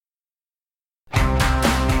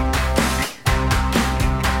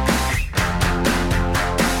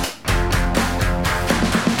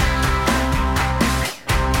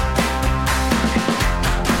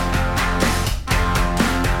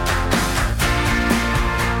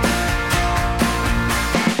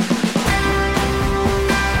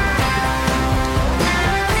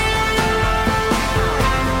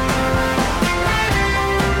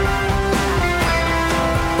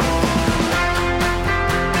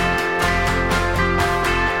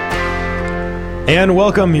And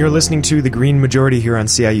welcome. You're listening to The Green Majority here on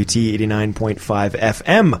CIUT 89.5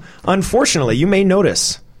 FM. Unfortunately, you may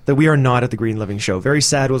notice that we are not at the Green Living Show. Very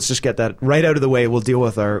sad. Let's just get that right out of the way. We'll deal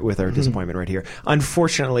with our disappointment right here.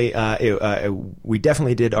 Unfortunately, we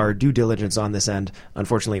definitely did our due diligence on this end.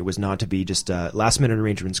 Unfortunately, it was not to be. Just last-minute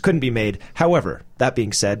arrangements couldn't be made. However, that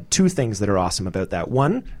being said, two things that are awesome about that.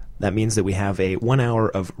 One, that means that we have a 1 hour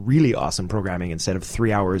of really awesome programming instead of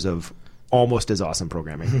 3 hours of almost as awesome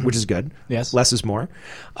programming, which is good. Yes. Less is more.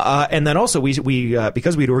 And then also, we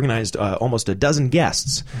because we'd organized almost a dozen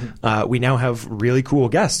guests, we now have really cool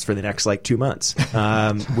guests for the next, 2 months,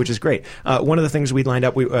 which is great. One of the things we'd lined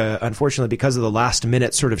up, we unfortunately, because of the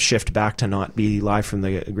last-minute sort of shift back to not be live from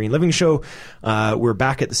the Green Living Show, we're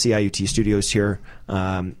back at the CIUT studios here.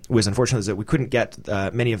 Was unfortunate is that we couldn't get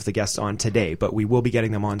many of the guests on today, but we will be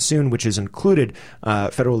getting them on soon, which has included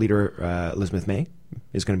Federal Leader Elizabeth May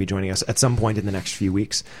is going to be joining us at some point in the next few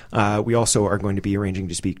weeks. We also are going to be arranging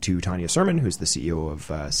to speak to Tanya Sermon, who's the CEO of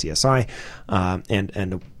CSI,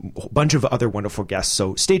 and a bunch of other wonderful guests.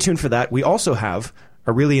 So stay tuned for that. We also have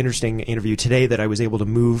a really interesting interview today that I was able to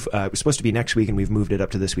move. It was supposed to be next week, and we've moved it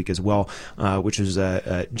up to this week as well, which is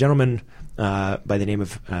a gentleman by the name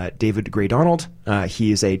of David Gray Donald.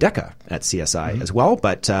 He is a DECA at CSI as well,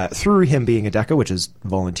 but through him being a DECA, which is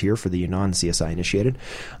volunteer for the non-CSI initiated,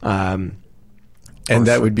 and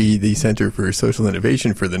that would be the Center for Social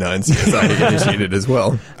Innovation for the non-CSI initiated as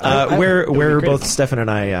well. Where both Stefan and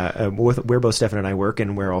I work,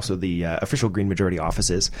 and where also the official Green Majority office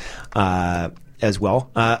is. As well.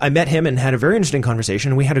 I met him and had a very interesting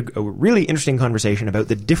conversation. We had a really interesting conversation about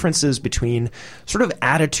the differences between sort of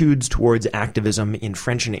attitudes towards activism in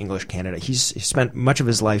French and English Canada. He's spent much of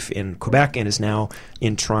his life in Quebec and is now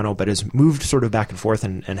in Toronto, but has moved sort of back and forth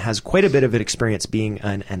and has quite a bit of an experience being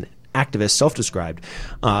an activist, self-described,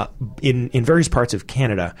 in various parts of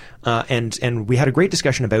Canada. And we had a great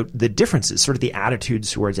discussion about the differences, sort of the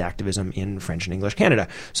attitudes towards activism in French and English Canada.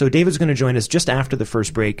 So David's going to join us just after the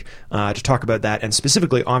first break to talk about that, and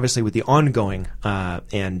specifically, obviously, with the ongoing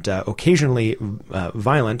and occasionally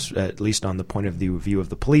violent, at least on the point of view of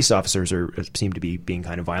the police officers, or seem to be being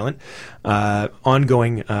kind of violent,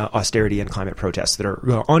 ongoing austerity and climate protests that are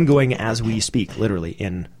ongoing as we speak, literally,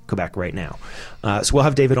 in Quebec right now. So we'll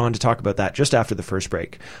have David on to talk about that just after the first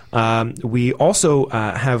break. We also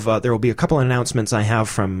have, there will be a couple of announcements I have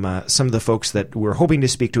from some of the folks that were hoping to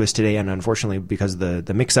speak to us today, and unfortunately, because of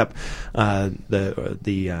the mix-up, not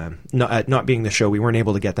being the show, we weren't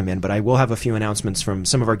able to get them in, but I will have a few announcements from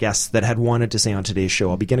some of our guests that had wanted to say on today's show.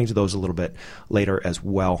 I'll be getting to those a little bit later as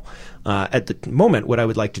well. At the moment, what I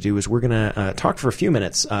would like to do is we're going to talk for a few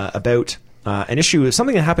minutes about an issue,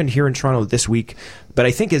 something that happened here in Toronto this week, but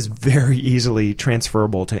I think is very easily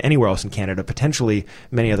transferable to anywhere else in Canada, potentially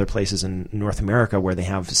many other places in North America where they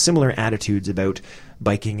have similar attitudes about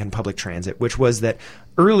biking and public transit, which was that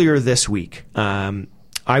earlier this week, I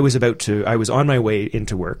was on my way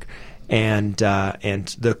into work, and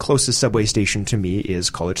the closest subway station to me is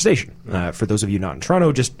College Station. For those of you not in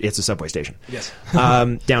Toronto, it's a subway station. Yes.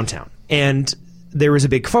 Downtown. And there was a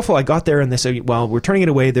big kerfuffle. I got there and they said, well, we're turning it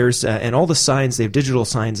away. There's and all the signs, they have digital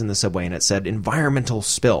signs in the subway, and it said environmental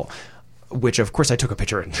spill, which of course I took a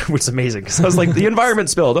picture, which was amazing because I was like, the environment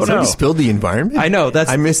spilled. Oh no, spilled the environment. I know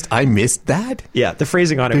I missed that. Yeah, the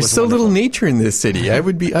phrasing on it. There's was so wonderful. little nature in this city. I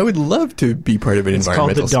would love to be part of an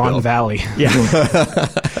environmental spill. It's called the Don Valley. Yeah.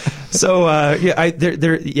 So,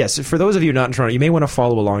 yes, for those of you not in Toronto, you may want to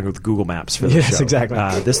follow along with Google Maps for this show. Yes, exactly.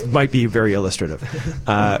 This might be very illustrative.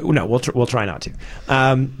 No, we'll try not to.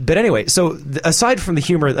 But anyway, so aside from the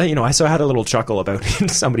humor, I had a little chuckle about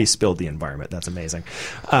somebody spilled the environment. That's amazing.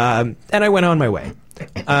 And I went on my way.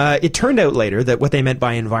 It turned out later that what they meant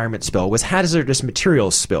by environment spill was hazardous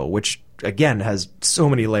materials spill, which, again, has so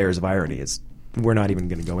many layers of irony. We're not even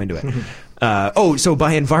going to go into it. So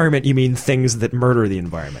by environment, you mean things that murder the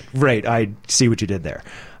environment. Right, I see what you did there.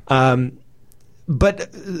 But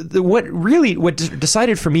what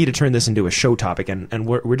decided for me to turn this into a show topic, and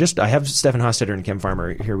I have Stefan Hostetter and Kim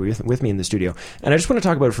Farmer here with me in the studio, and I just want to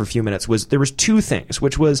talk about it for a few minutes, there was two things,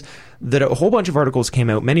 which was that a whole bunch of articles came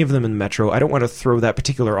out, many of them in the Metro. I don't want to throw that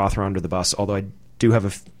particular author under the bus, although I do have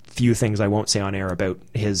a few things I won't say on air about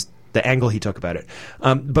the angle he took about it.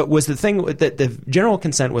 But was the thing that the general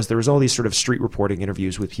consent was there was all these sort of street reporting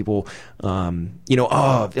interviews with people, I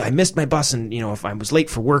missed my bus, and, if I was late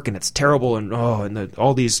for work and it's terrible, and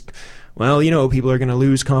all these, people are going to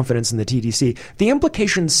lose confidence in the TTC. The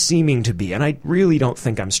implication seeming to be, and I really don't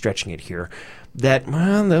think I'm stretching it here, that,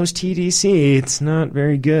 those TTC, it's not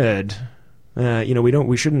very good.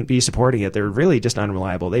 We shouldn't be supporting it. They're really just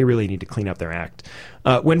unreliable. They really need to clean up their act.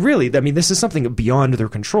 When really, I mean, this is something beyond their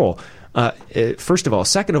control. First of all.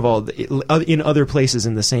 Second of all, in other places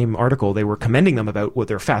in the same article, they were commending them about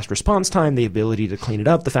their fast response time, the ability to clean it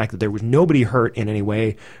up, the fact that there was nobody hurt in any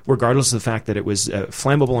way, regardless of the fact that it was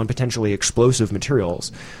flammable and potentially explosive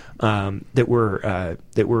materials that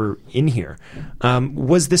were in here.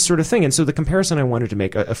 Was this sort of thing. And so the comparison I wanted to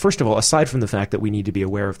make, first of all, aside from the fact that we need to be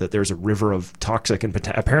aware of that there's a river of toxic and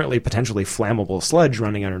apparently potentially flammable sludge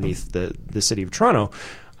running underneath the city of Toronto.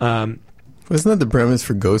 Wasn't that the premise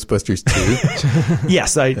for Ghostbusters 2?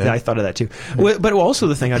 Yes, I thought of that too. But also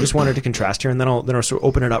the thing I just wanted to contrast here, and then I'll sort of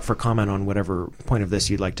open it up for comment on whatever point of this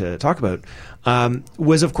you'd like to talk about,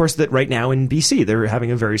 was of course that right now in BC they're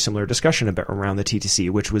having a very similar discussion around the TTC,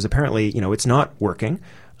 which was apparently, it's not working.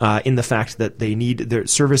 In the fact that their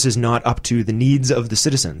service is not up to the needs of the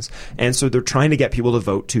citizens. And so they're trying to get people to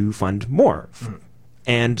vote to fund more.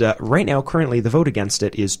 And right now, currently, the vote against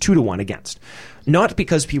it is 2-1 against. Not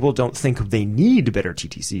because people don't think they need better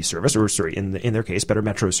TTC service, or in their case, better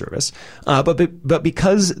metro service, but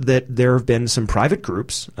because that there have been some private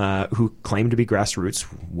groups who claim to be grassroots,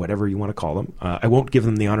 whatever you want to call them. I won't give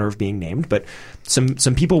them the honor of being named, but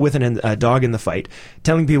some people with a dog in the fight,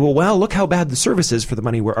 telling people, well, look how bad the service is for the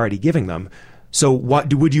money we're already giving them. So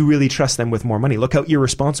would you really trust them with more money? Look how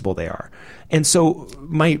irresponsible they are. And so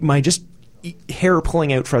my just hair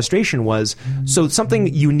pulling out frustration was, so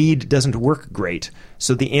something you need doesn't work great,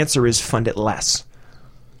 so the answer is fund it less.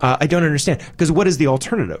 I don't understand, because what is the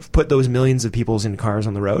alternative? Put those millions of people in cars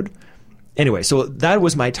on the road? Anyway, so that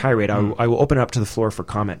was my tirade. I will open it up to the floor for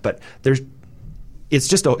comment, but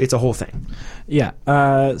it's a whole thing. Yeah.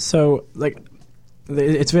 So like,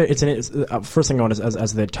 first thing I want is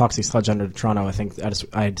as the toxic sludge under Toronto. I think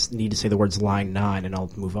I just need to say the words line 9 and I'll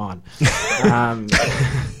move on.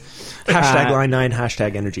 Hashtag line 9,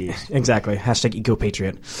 hashtag energy. Exactly. Hashtag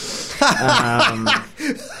eco-patriot.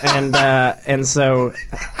 And so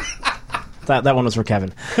that one was for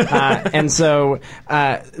Kevin. And so,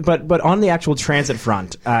 but on the actual transit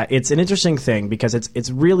front, it's an interesting thing because it's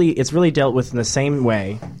really dealt with in the same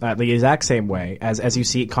way, the exact same way as you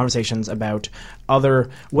see conversations about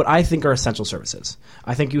what I think are essential services.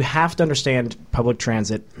 I think you have to understand public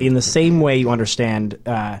transit in the same way you understand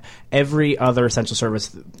every other essential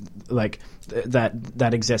service like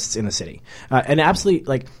that exists in the city. And absolutely,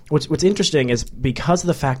 like what's interesting is because of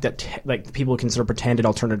the fact that like people can sort of pretend an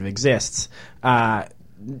alternative exists.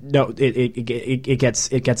 No, it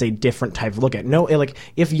gets a different type of look at it. No, like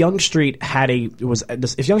if Yonge Street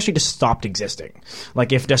if Yonge Street just stopped existing,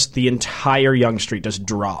 like if just the entire Yonge Street just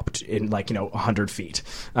dropped in 100 feet,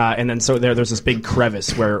 and then so there's this big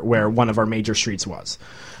crevice where one of our major streets was.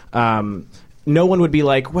 No one would be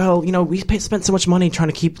like, well, we spent so much money trying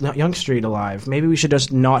to keep Yonge Street alive. Maybe we should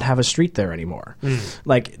just not have a street there anymore.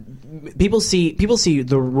 Like people see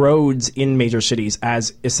the roads in major cities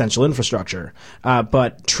as essential infrastructure,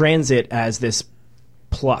 but transit as this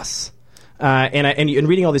plus. And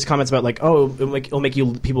reading all these comments about it'll make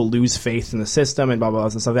people lose faith in the system and blah blah blah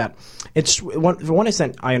and stuff like that. It's for one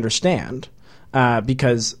extent I understand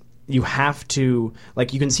because. You have to,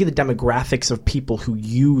 you can see the demographics of people who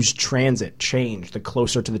use transit change the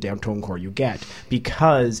closer to the downtown core you get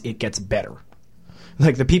because it gets better.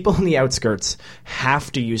 Like the people in the outskirts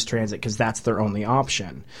have to use transit because that's their only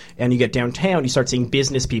option. And you get downtown, you start seeing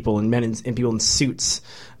business people and and people in suits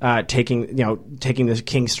taking the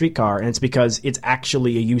King streetcar, and it's because it's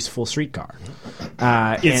actually a useful streetcar.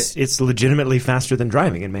 It's legitimately faster than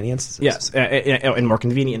driving in many instances. Yes, and more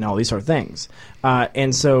convenient and all these sort of things.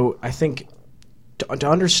 And so I think to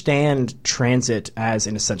understand transit as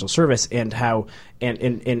an essential service and how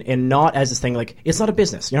and not as this thing it's not a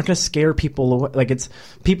business. You're not going to scare people away. It's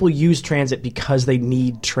people use transit because they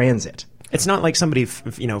need transit. It's not like somebody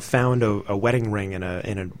found a wedding ring in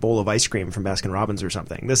a bowl of ice cream from Baskin Robbins or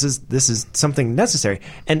something. This is something necessary,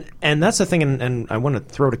 and that's the thing. And I want to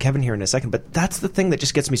throw to Kevin here in a second, but that's the thing that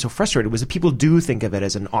just gets me so frustrated. Was that people do think of it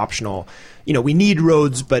as an optional. We need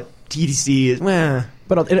roads, but TTC is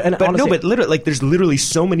But honestly, but literally, there's literally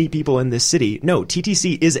so many people in this city. No,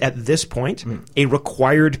 TTC is at this point a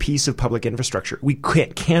required piece of public infrastructure. We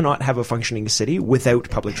cannot have a functioning city without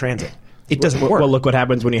public transit. It doesn't work. Well, look what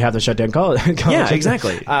happens when you have to shut down college. Yeah,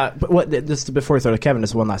 exactly. But before we throw to Kevin,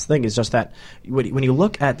 this one last thing is just that when you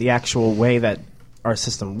look at the actual way that our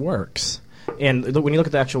system works, and when you look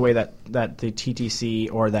at the actual way that the TTC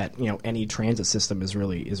or that any transit system is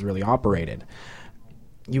really operated,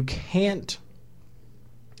 you can't.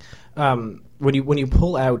 When you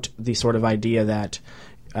pull out the sort of idea that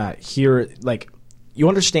here you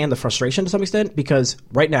understand the frustration to some extent, because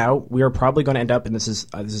right now we are probably going to end up, and this is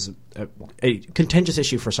a contentious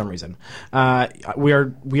issue for some reason. We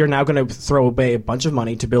are now going to throw away a bunch of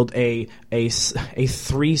money to build a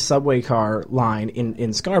 3 subway car line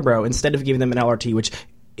in Scarborough instead of giving them an LRT, which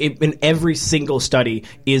in every single study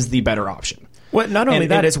is the better option. Well, not only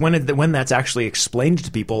that, it's when that's actually explained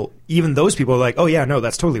to people, even those people are like, oh yeah, no,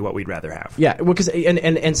 that's totally what we'd rather have. Yeah, well, because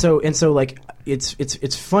and so like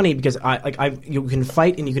it's funny because you can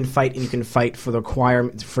fight and you can fight and you can fight for the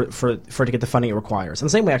requirement for to get the funding it requires. And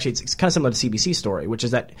the same way, actually, it's kind of similar to CBC's story, which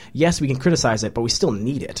is that yes, we can criticize it, but we still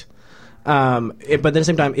need it. But at the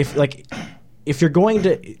same time, if you're going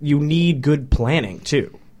to, you need good planning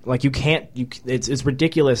too. Like it's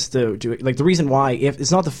ridiculous to like the reason why, if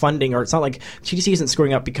it's not the funding, or it's not like TTC isn't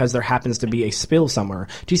screwing up because there happens to be a spill somewhere.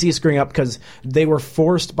 TTC is screwing up because they were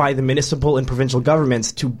forced by the municipal and provincial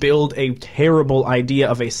governments to build a terrible idea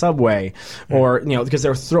of a subway, or because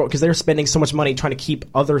they're spending so much money trying to keep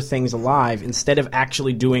other things alive instead of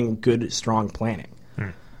actually doing good, strong planning.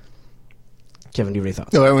 Kevin, do you have any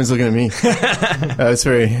thoughts? No, everyone's looking at me.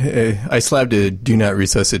 I slapped a do not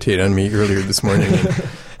resuscitate on me earlier this morning.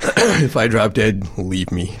 If I drop dead,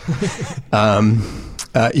 leave me.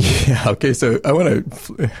 Okay, so I want to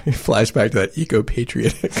flash back to that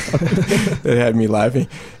Eco-Patriot that had me laughing.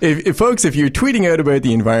 Folks, if you're tweeting out about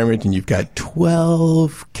the environment and you've got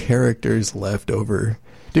 12 characters left over,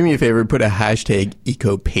 do me a favor, put a hashtag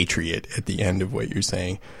Eco-Patriot at the end of what you're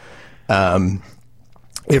saying.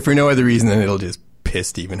 If for no other reason, then it'll just piss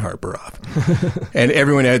Stephen Harper off. And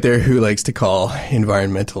everyone out there who likes to call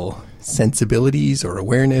environmental sensibilities or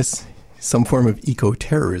awareness some form of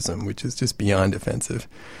eco-terrorism, which is just beyond offensive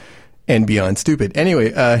and beyond stupid.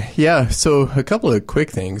 Anyway, so a couple of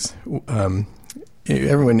quick things.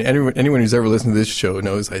 Anyone who's ever listened to this show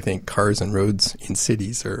knows I think cars and roads in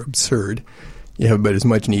cities are absurd. You have about as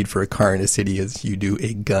much need for a car in a city as you do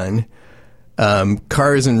a gun.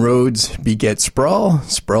 Cars and roads beget sprawl.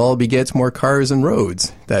 Sprawl begets more cars and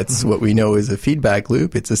roads. That's what we know is a feedback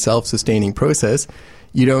loop. It's a self-sustaining process.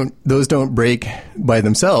 Those don't break by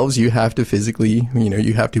themselves. You have to physically,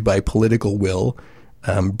 you have to by political will,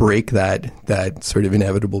 break that sort of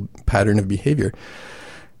inevitable pattern of behavior.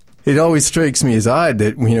 It always strikes me as odd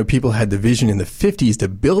that, people had the vision in the 50s to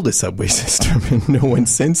build a subway system, and no one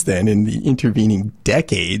since then, in the intervening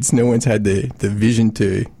decades, no one's had the vision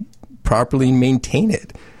to properly maintain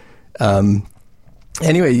it.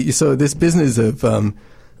 Anyway, so this business of,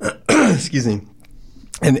 excuse me,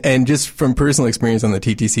 and just from personal experience on the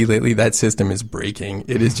TTC lately, that system is breaking.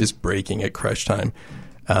 It is just breaking at crush time.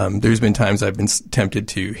 There's been times I've been tempted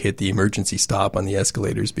to hit the emergency stop on the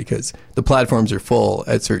escalators because the platforms are full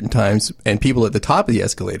at certain times, and people at the top of the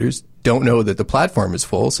escalators don't know that the platform is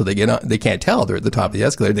full, so they get on, they can't tell they're at the top of the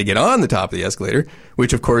escalator. They get on the top of the escalator,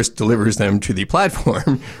 which of course delivers them to the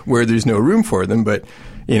platform where there's no room for them. But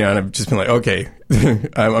and I've just been like, okay,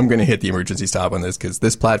 I'm going to hit the emergency stop on this because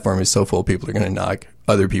this platform is so full, people are going to knock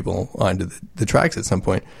other people onto the tracks at some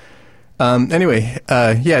point. Anyway,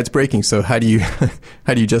 it's breaking. So how do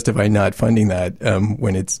you justify not funding that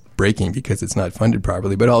when it's breaking because it's not funded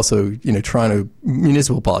properly? But also, Toronto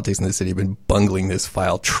municipal politics in the city have been bungling this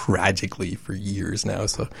file tragically for years now.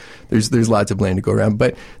 So there's lots of blame to go around.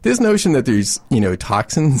 But this notion that there's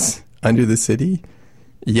toxins under the city,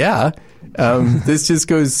 this just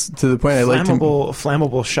goes to the point.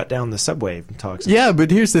 Flammable shut down the subway toxins. Yeah,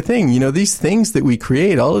 but here's the thing. These things that we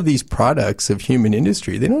create, all of these products of human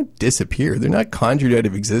industry, they don't disappear. They're not conjured out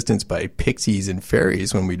of existence by pixies and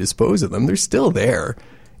fairies when we dispose of them. They're still there.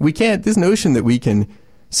 We can't, this notion that we can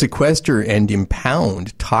sequester and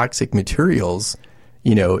impound toxic materials,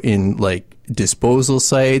 in like disposal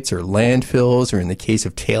sites or landfills, or in the case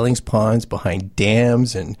of tailings ponds behind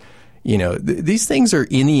dams, and these things are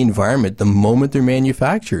in the environment the moment they're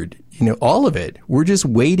manufactured. All of it. We're just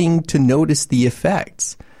waiting to notice the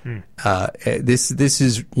effects. This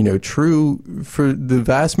is true for the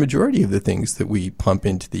vast majority of the things that we pump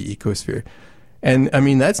into the ecosphere. And I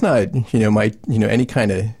mean, that's not my any kind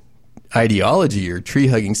of ideology or tree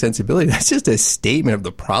hugging sensibility. That's just a statement of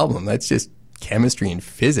the problem. That's just chemistry and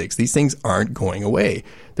physics. These things aren't going away.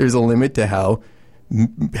 There's a limit to how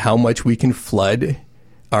much we can flood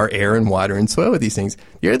our air and water and soil with these things.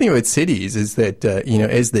 The other thing about cities is that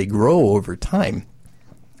as they grow over time,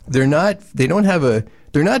 they're not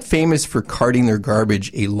famous for carting their garbage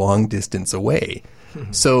a long distance away.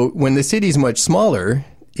 So when the city's much smaller,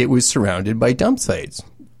 it was surrounded by dump sites,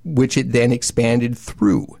 which it then expanded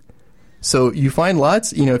through. So you find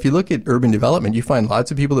lots, if you look at urban development, you find lots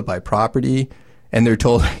of people that buy property and they're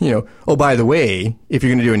told, oh, by the way, if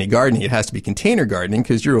you're going to do any gardening, it has to be container gardening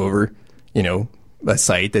because you're over, a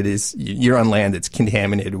site that is, you're on land that's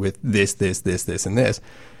contaminated with this, and this.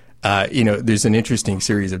 There's an interesting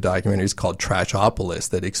series of documentaries called Trashopolis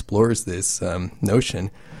that explores this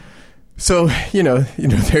notion. So,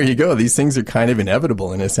 there you go. These things are kind of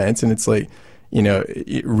inevitable in a sense. And it's like,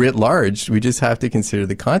 writ large, we just have to consider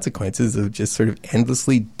the consequences of just sort of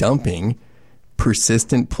endlessly dumping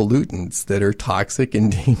persistent pollutants that are toxic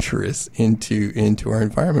and dangerous into our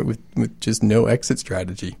environment with just no exit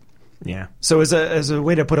strategy. Yeah. So as a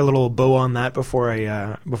way to put a little bow on that before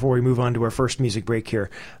we move on to our first music break here,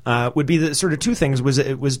 would be the sort of two things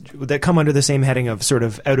that come under the same heading of sort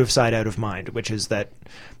of out of sight, out of mind, which is that,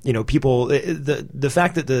 people, the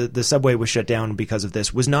fact that the subway was shut down because of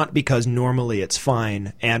this was not because normally it's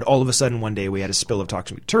fine and all of a sudden one day we had a spill of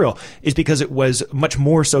toxic material, is because it was much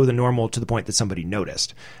more so than normal to the point that somebody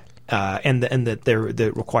noticed. And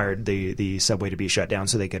that required the subway to be shut down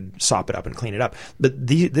so they could sop it up and clean it up. But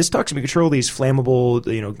this toxic material, these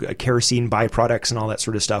flammable, kerosene byproducts and all that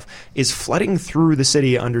sort of stuff, is flooding through the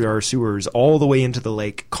city under our sewers all the way into the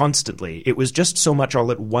lake constantly. It was just so much all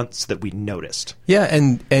at once that we noticed. Yeah,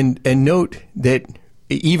 and note that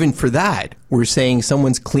even for that, we're saying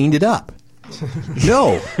someone's cleaned it up.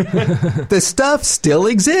 No, the stuff still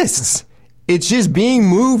exists. It's just being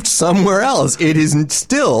moved somewhere else. It is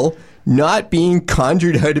still not being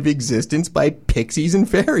conjured out of existence by pixies and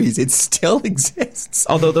fairies. It still exists.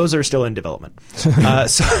 Although those are still in development.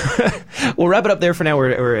 So we'll wrap it up there for now.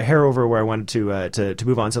 We're a hair over where I wanted to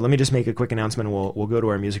move on. So let me just make a quick announcement and we'll go to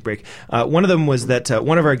our music break. One of them was that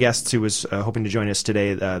one of our guests who was hoping to join us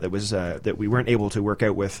today that we weren't able to work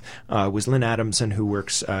out with was Lynn Adamson, who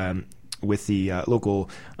works with the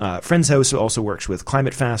local Friends House, who also works with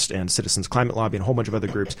Climate Fast and Citizens Climate Lobby and a whole bunch of other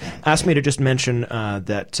groups, asked me to just mention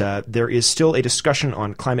that there is still a discussion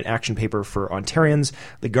on climate action paper for Ontarians.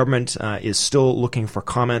 The government is still looking for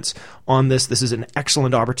comments on this. This is an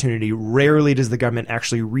excellent opportunity. Rarely does the government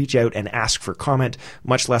actually reach out and ask for comment,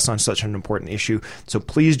 much less on such an important issue. So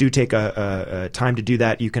please do take a time to do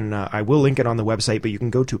that. You can I will link it on the website, but you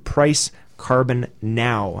can go to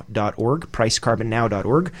pricecarbonnow.org,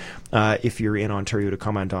 pricecarbonnow.org, if you're in Ontario, to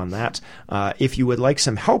comment on that. If you would like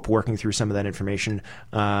some help working through some of that information,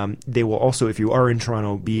 they will also, if you are in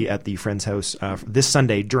Toronto, be at the Friends House this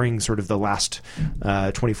Sunday during sort of the last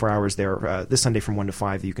 24 hours there. This Sunday from 1 to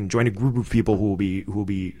 5, you can join a group of people who will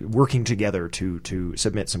be working together to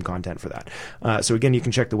submit some content for that. So again, you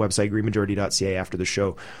can check the website greenmajority.ca after the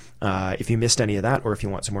show if you missed any of that, or if you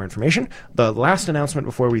want some more information. The last announcement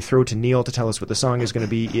before we throw to Neil to tell us what the song is going to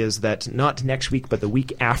be is that not next week, but the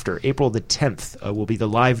week after, April the 10th, will be the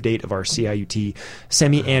live date of our CIUT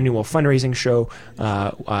semi-annual fundraising show.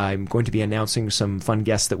 I'm going to be announcing some fun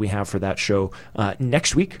guests that we have for that show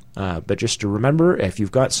next week. But just to remember, if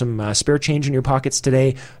you've got some spare change in your pockets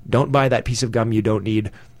today, don't buy that piece of gum you don't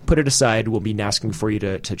need. Put it aside. We'll be asking for you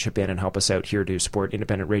to chip in and help us out here to support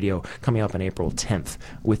independent radio coming up on April 10th.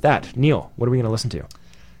 With that, Neil, what are we going to listen to?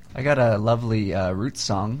 I got a lovely roots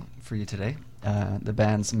song for you today. The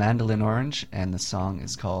band's Mandolin Orange, and the song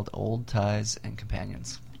is called Old Ties and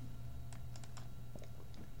Companions.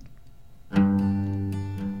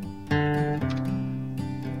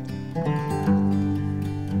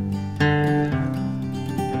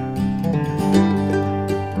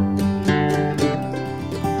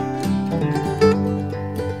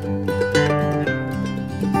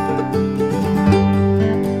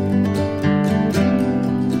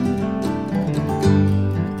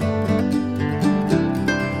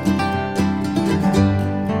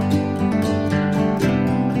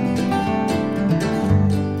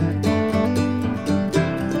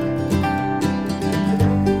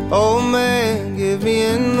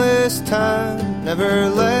 Time, never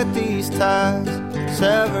let these ties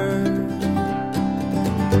sever.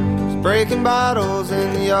 Just breaking bottles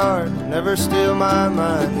in the yard, never steal my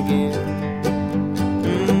mind again.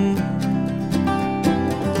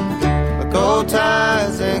 Like old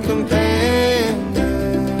ties and companions,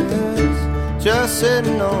 just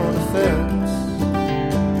sitting on the fence.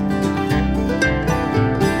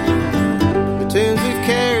 The tunes we've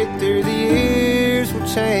carried through the years will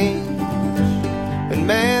change. And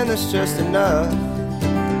man, that's just enough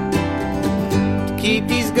to keep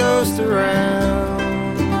these ghosts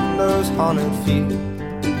around those haunted feet.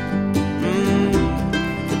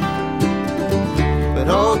 But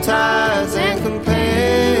old ties and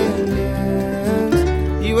companions,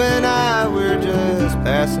 you and I, we're just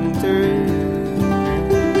passing through.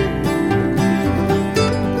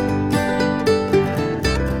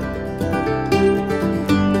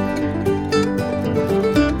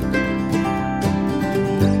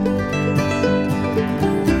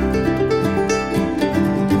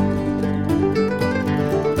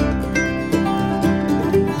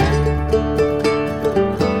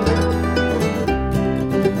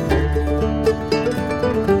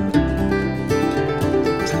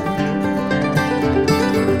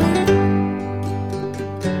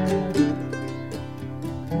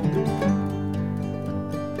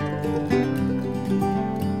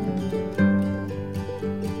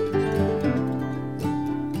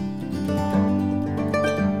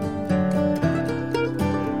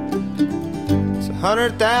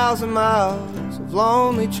 100,000 miles of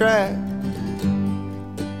lonely track,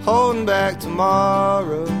 holding back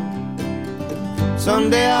tomorrow.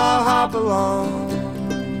 Someday I'll hop along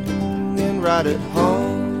and ride it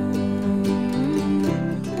home.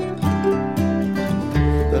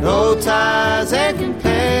 But old ties and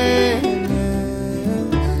companions,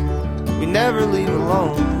 we never leave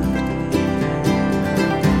alone.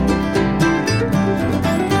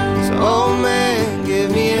 So old man,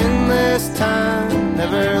 give me endless time,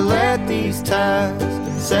 never let these ties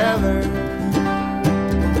get severed.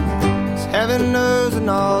 'Cause heaven knows in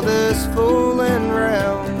all this fooling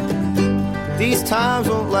round, these times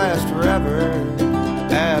won't last forever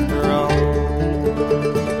after all.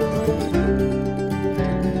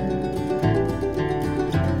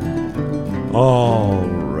 All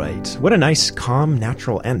right. What a nice, calm,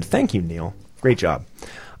 natural end. Thank you, Neil. Great job.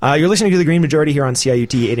 You're listening to The Green Majority here on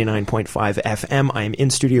CIUT 89.5 FM. I am in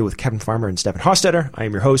studio with Kevin Farmer and Stefan Hostetter. I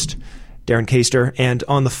am your host, Darren Caster. And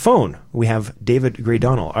on the phone, we have David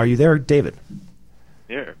Gray-Donnell. Are you there, David?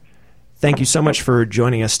 Here. Thank you so much for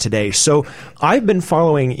joining us today. So I've been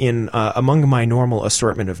following in among my normal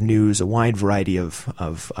assortment of news a wide variety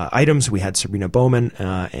of items. We had Sabrina Bowman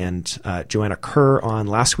and Joanna Kerr on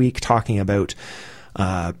last week talking about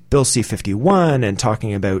Bill C-51 and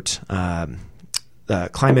talking about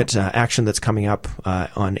climate action that's coming up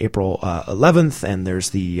on April 11th. And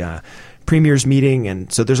there's the Premier's meeting.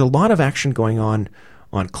 And so there's a lot of action going on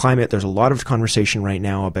climate. There's a lot of conversation right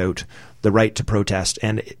now about the right to protest.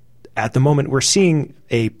 And at the moment, we're seeing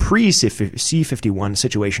a pre-C-51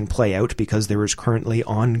 situation play out because there is currently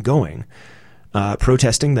ongoing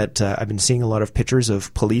protesting that I've been seeing a lot of pictures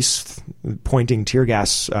of police pointing tear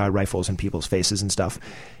gas rifles in people's faces and stuff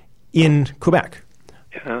in Quebec.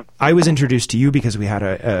 Yeah. I was introduced to you because we had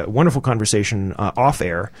a wonderful conversation off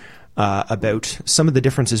air about some of the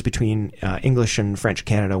differences between English and French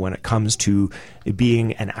Canada when it comes to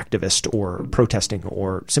being an activist or protesting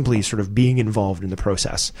or simply sort of being involved in the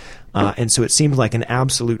process. And so it seemed like an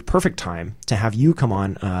absolute perfect time to have you come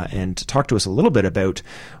on and talk to us a little bit about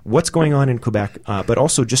what's going on in Quebec, but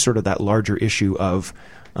also just sort of that larger issue of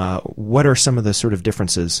what are some of the sort of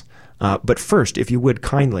differences. But first, if you would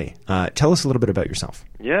kindly, tell us a little bit about yourself.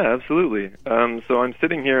 Yeah, absolutely. So I'm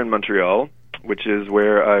sitting here in Montreal, which is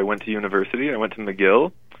where I went to university. I went to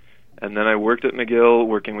McGill, and then I worked at McGill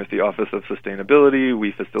working with the Office of Sustainability.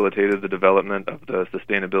 We facilitated the development of the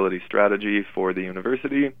sustainability strategy for the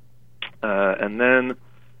university. And then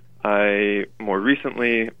I more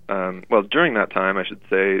recently, during that time, I should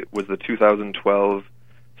say, was the 2012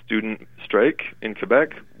 student strike in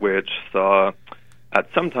Quebec, which saw, at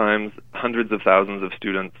some times, hundreds of thousands of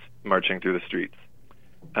students marching through the streets.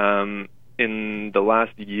 In the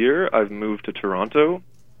last year, I've moved to Toronto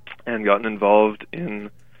and gotten involved in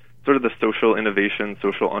sort of the social innovation,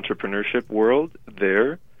 social entrepreneurship world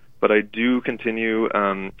there. But I do continue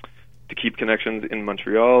to keep connections in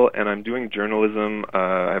Montreal, and I'm doing journalism.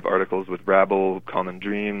 I have articles with Rabble, Common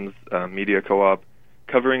Dreams, Media Co-op,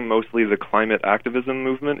 covering mostly the climate activism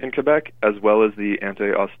movement in Quebec, as well as the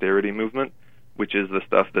anti-austerity movement, which is the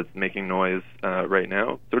stuff that's making noise right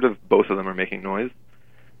now. Sort of both of them are making noise.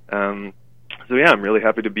 So yeah, I'm really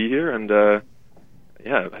happy to be here, and I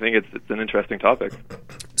think it's an interesting topic.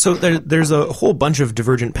 So there's a whole bunch of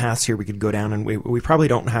divergent paths here we could go down, and we probably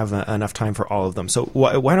don't have enough time for all of them. So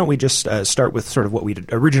why don't we just start with sort of what we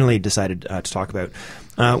originally decided to talk about,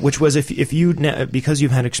 which was if you, because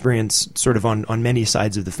you've had experience sort of on many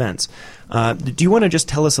sides of the fence, do you want to just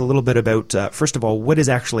tell us a little bit about, first of all, what is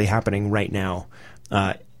actually happening right now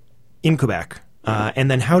in Quebec? And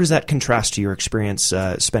then how does that contrast to your experience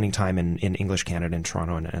spending time in English Canada, in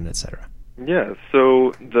Toronto, and et cetera? Yeah,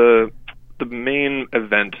 so the main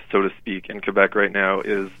event, so to speak, in Quebec right now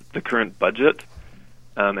is the current budget,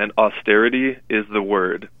 and austerity is the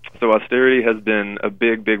word. So austerity has been a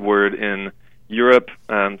big, big word in Europe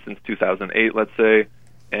since 2008, let's say,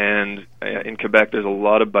 and in Quebec there's a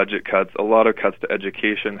lot of budget cuts, a lot of cuts to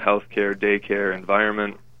education, healthcare, daycare,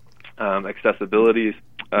 environment, accessibility,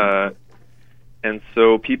 and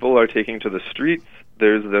so people are taking to the streets.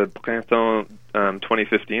 There's the Printemps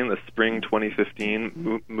 2015, the Spring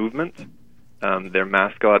 2015 movement. Their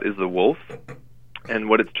mascot is the wolf. And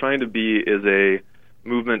what it's trying to be is a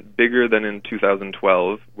movement bigger than in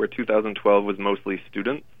 2012, where 2012 was mostly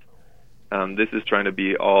students. This is trying to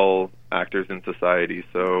be all actors in society.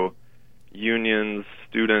 So unions,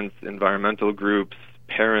 students, environmental groups,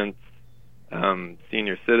 parents,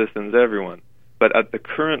 senior citizens, everyone. But at the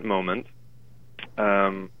current moment,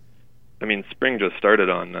 spring just started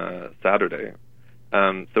on Saturday,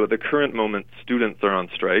 So at the current moment, students are on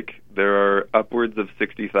strike. There are upwards of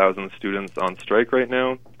 60,000 students on strike right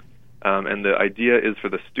now. And the idea is for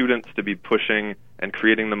the students to be pushing and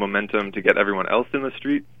creating the momentum to get everyone else in the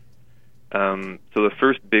streets. So the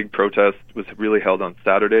first big protest was really held on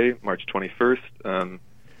Saturday, March 21st,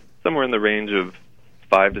 somewhere in the range of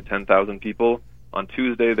 5 to 10,000 people. On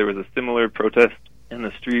Tuesday, there was a similar protest in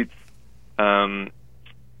the streets, and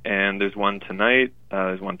there's one tonight,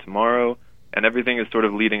 there's one tomorrow, and everything is sort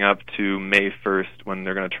of leading up to May 1st when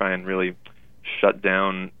they're going to try and really shut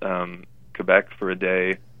down Quebec for a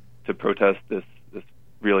day to protest this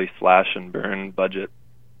really slash and burn budget.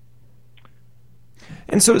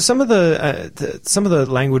 And so some of the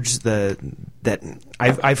language that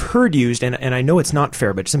I've heard used, and I know it's not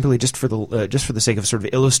fair, but simply just for the sake of sort of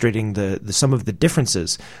illustrating some of the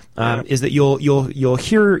differences, is that you'll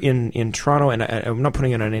hear in Toronto, and I'm not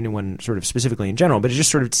putting it on anyone sort of specifically in general, but it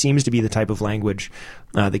just sort of seems to be the type of language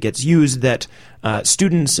that gets used, that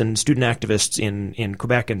students and student activists in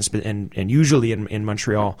Quebec and usually in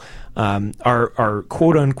Montreal are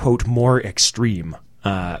quote unquote more extreme.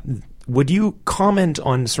 Would you comment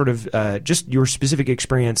on sort of just your specific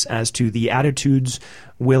experience as to the attitudes,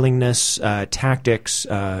 willingness, tactics,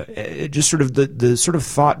 just sort of the sort of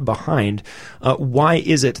thought behind why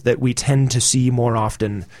is it that we tend to see more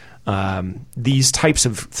often these types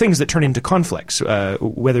of things that turn into conflicts,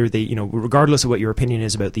 whether they, regardless of what your opinion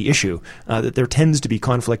is about the issue, that there tends to be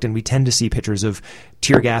conflict, and we tend to see pictures of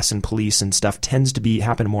tear gas and police and stuff tends to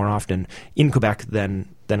happen more often in Quebec than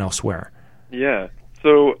elsewhere. Yeah.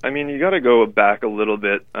 So, I mean, you got to go back a little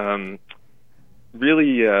bit.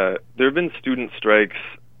 Really, there have been student strikes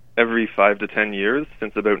every 5 to 10 years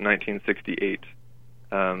since about 1968,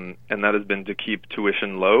 and that has been to keep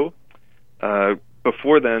tuition low.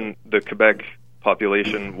 Before then, the Quebec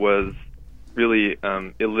population was really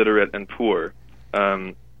illiterate and poor.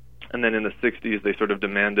 And then in the 60s, they sort of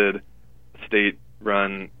demanded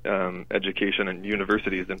state-run education, and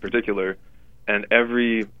universities in particular, and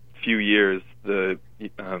every few years the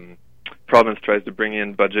province tries to bring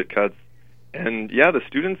in budget cuts, and the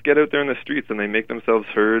students get out there in the streets and they make themselves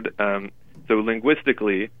heard. So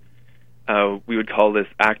linguistically, we would call this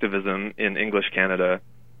activism in English Canada.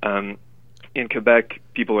 In Quebec,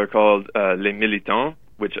 people are called les militants,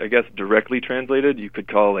 which I guess directly translated you could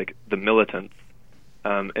call like the militants.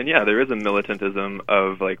 And there is a militantism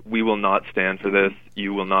of like, we will not stand for this,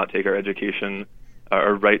 you will not take our education,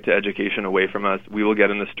 our right to education away from us. We will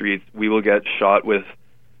get in the streets. We will get shot with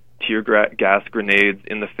tear gas grenades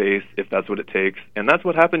in the face if that's what it takes. And that's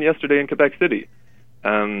what happened yesterday in Quebec City.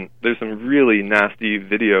 There's some really nasty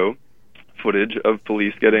video footage of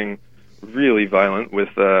police getting really violent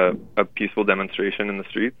with a peaceful demonstration in the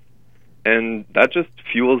streets. And that just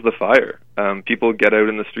fuels the fire. People get out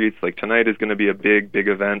in the streets. Like tonight is going to be a big, big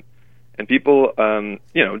event. And people,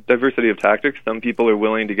 diversity of tactics. Some people are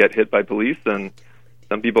willing to get hit by police, and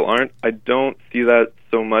some people aren't. I don't see that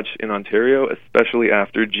so much in Ontario, especially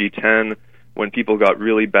after G10, when people got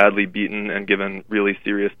really badly beaten and given really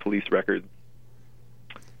serious police records.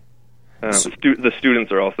 The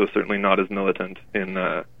students are also certainly not as militant in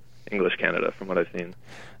English Canada, from what I've seen.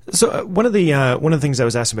 So one of the things I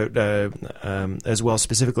was asked about as well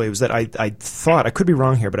specifically was that I thought, I could be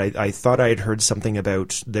wrong here, but I thought I had heard something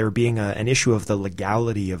about there being an issue of the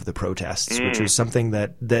legality of the protests, which is something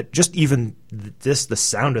that just even the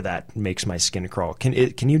sound of that makes my skin crawl. Can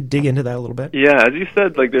you dig into that a little bit? Yeah, as you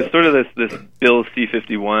said, like there's sort of this Bill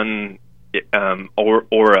C-51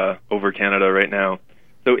 aura over Canada right now.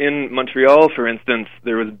 So in Montreal, for instance,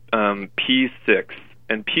 there was P6.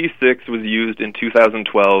 And P6 was used in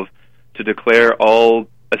 2012 to declare all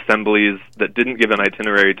assemblies that didn't give an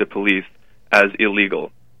itinerary to police as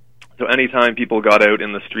illegal. So anytime people got out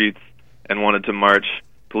in the streets and wanted to march,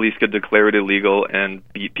 police could declare it illegal and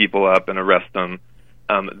beat people up and arrest them.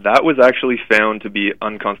 That was actually found to be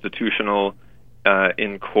unconstitutional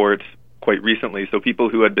in court quite recently. So people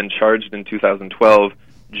who had been charged in 2012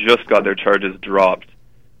 just got their charges dropped.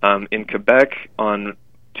 In Quebec, on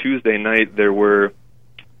Tuesday night, there were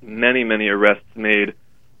many, many arrests made,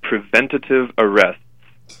 preventative arrests.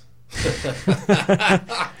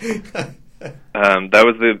 That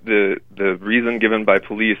was the reason given by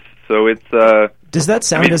police. So it's does that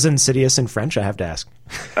sound as insidious in French? I have to ask.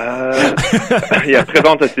 Yeah,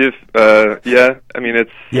 préventatif. I mean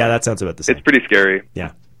it's that sounds about the same. It's pretty scary.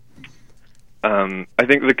 Yeah. I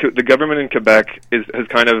think the government in Quebec has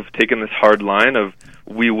kind of taken this hard line of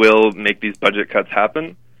we will make these budget cuts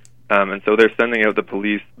happen. And so they're sending out the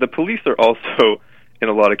police. The police are also, in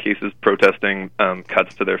a lot of cases, protesting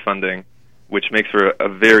cuts to their funding. which makes for a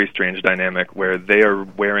very strange dynamic where they are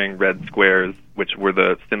wearing red squares, which were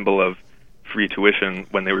the symbol of free tuition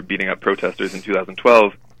when they were beating up protesters in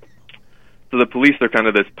 2012. So the police are kind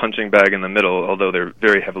of this punching bag in the middle, although they're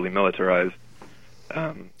very heavily militarized.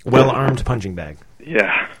 Well-armed punching bag.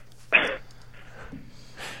 Yeah.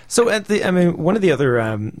 So, one of the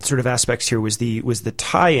other sort of aspects here was the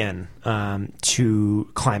tie-in to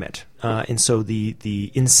climate, and so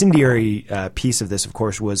the incendiary piece of this, of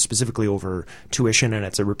course, was specifically over tuition, and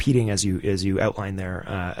it's a repeating, as you outlined there,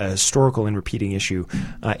 a historical and repeating issue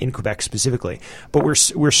in Quebec specifically. But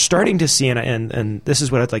we're starting to see, and this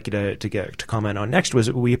is what I'd like you to comment on next,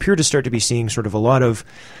 was we appear to start to be seeing sort of a lot of,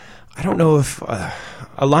 I don't know if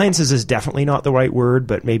alliances is definitely not the right word,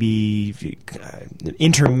 but maybe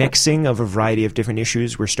intermixing of a variety of different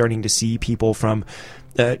issues. We're starting to see people from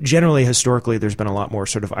generally, historically, there's been a lot more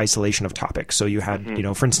sort of isolation of topics. So you had,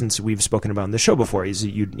 for instance, we've spoken about in the show before, is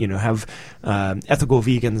you have ethical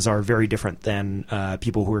vegans are very different than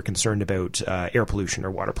people who are concerned about air pollution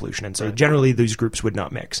or water pollution. And so generally these groups would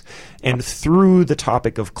not mix. And through the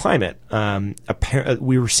topic of climate,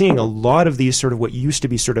 we were seeing a lot of these sort of what used to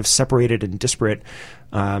be sort of separated and disparate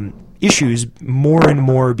issues more and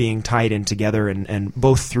more being tied in together, and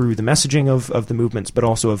both through the messaging of the movements, but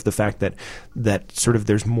also of the fact that sort of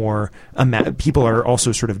there's more people are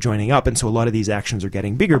also sort of joining up, and so a lot of these actions are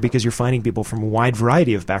getting bigger because you're finding people from a wide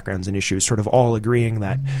variety of backgrounds and issues sort of all agreeing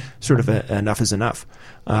that sort of enough is enough.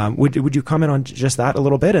 Would you comment on just that a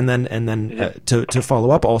little bit, and then to follow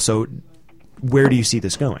up also, where do you see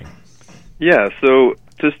this going? Yeah, so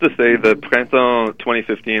just to say, the Printemps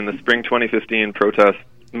 2015, the Spring 2015 protest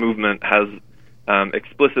movement has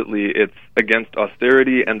explicitly, it's against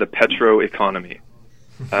austerity and the petro economy.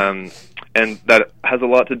 And that has a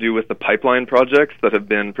lot to do with the pipeline projects that have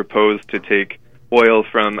been proposed to take oil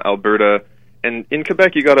from Alberta. And in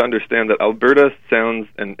Quebec, you got to understand that Alberta sounds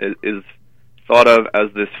and is thought of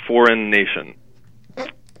as this foreign nation.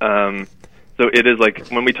 So it is like,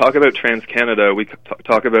 when we talk about TransCanada, we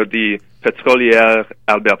talk about the Pétrolière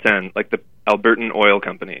Albertaine, like the Albertan oil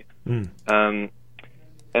company.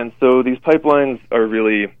 And so these pipelines are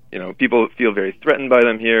really, people feel very threatened by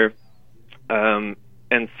them here.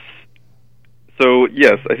 And so,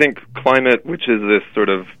 yes, I think climate, which is this sort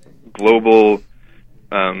of global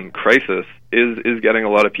crisis, is getting a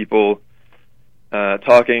lot of people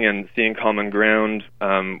talking and seeing common ground,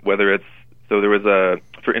 whether it's, so there was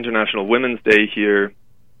for International Women's Day here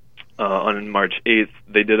on March 8th,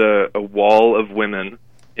 they did a wall of women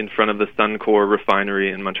in front of the Suncor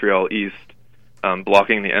refinery in Montreal East,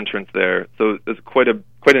 blocking the entrance there. So there's quite an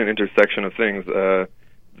intersection of things.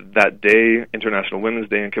 That day, International Women's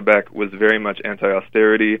Day in Quebec, was very much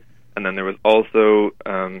anti-austerity, and then there was also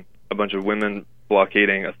a bunch of women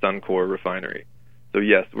blockading a Suncor refinery. So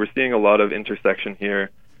yes, we're seeing a lot of intersection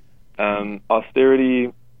here.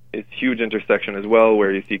 Austerity is huge intersection as well,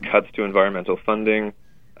 where you see cuts to environmental funding.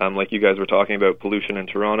 Like you guys were talking about pollution in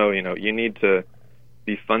Toronto, you need to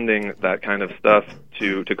be funding that kind of stuff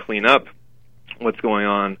to clean up what's going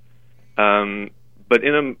on. But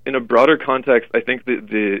in a broader context, I think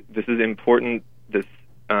that this is important. This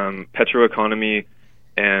petroeconomy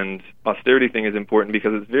and austerity thing is important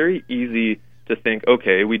because it's very easy to think,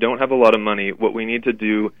 okay, we don't have a lot of money. What we need to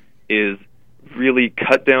do is really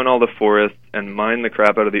cut down all the forests and mine the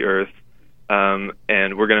crap out of the earth, and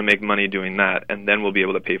we're going to make money doing that, and then we'll be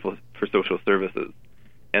able to pay for social services.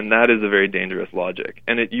 And that is a very dangerous logic.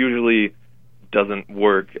 And it usually doesn't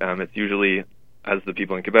work. It's usually, as the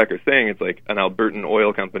people in Quebec are saying, it's like an Albertan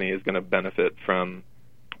oil company is going to benefit from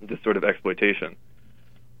this sort of exploitation.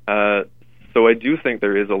 So I do think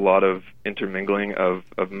there is a lot of intermingling of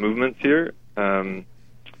movements here.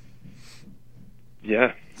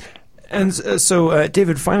 Yeah. And so,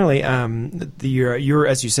 David, finally, you're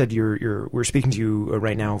as you said, we're speaking to you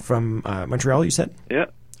right now from Montreal. You said, yeah.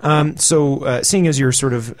 So, seeing as you're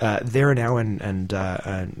sort of there now and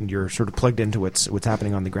you're sort of plugged into what's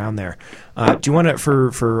happening on the ground there, do you want to,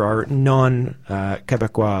 for our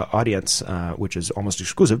non-Quebecois audience, which is almost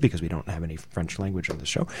exclusive because we don't have any French language on this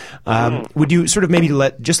show, would you sort of maybe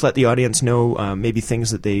let the audience know maybe things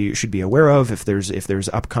that they should be aware of, if there's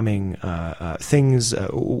upcoming things,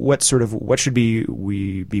 what should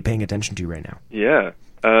we be paying attention to right now? Yeah.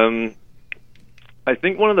 I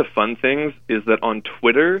think one of the fun things is that on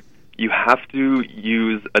Twitter, you have to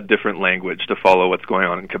use a different language to follow what's going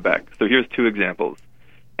on in Quebec. So here's two examples.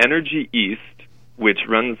 Energy East, which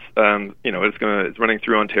runs, it's running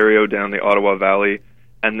through Ontario down the Ottawa Valley,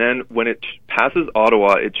 and then when it passes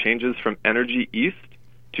Ottawa, it changes from Energy East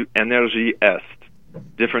to Énergie Est.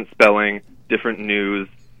 Different spelling, different news,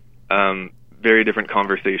 very different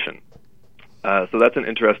conversation. So that's an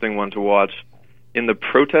interesting one to watch. In the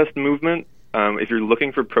protest movement, if you're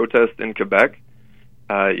looking for protests in Quebec,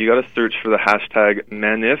 you got to search for the hashtag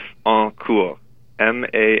Manif en cours,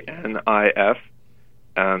 MANIF,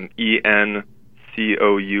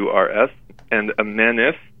 ENCOURS, and a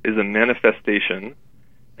manif is a manifestation,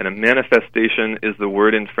 and a manifestation is the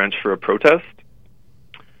word in French for a protest.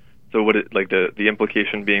 So what it, like the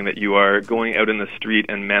implication being that you are going out in the street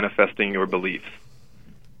and manifesting your beliefs,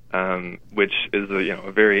 which is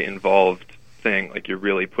a very involved thing. Like you're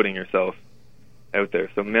really putting yourself out there.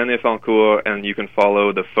 So Manif en cours, and you can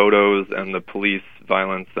follow the photos and the police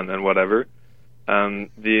violence and then whatever.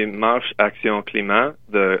 The Marche Action Climat,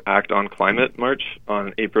 the Act on Climate March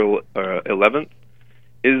on April 11th,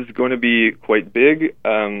 is going to be quite big.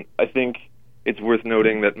 I think it's worth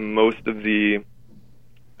noting that most of the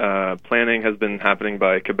planning has been happening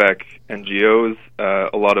by Quebec NGOs,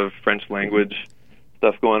 a lot of French language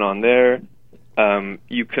stuff going on there.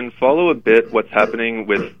 You can follow a bit what's happening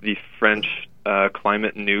with the French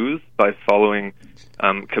climate news by following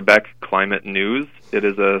Quebec Climate News. It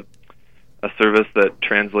is a service that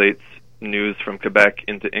translates news from Quebec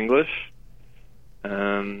into English.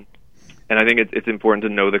 And I think it's important to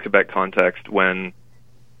know the Quebec context when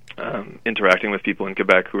interacting with people in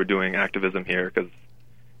Quebec who are doing activism here, because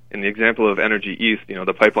in the example of Energy East,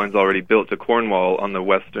 the pipeline's already built to Cornwall on the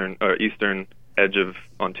western or eastern edge of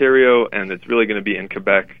Ontario, and it's really going to be in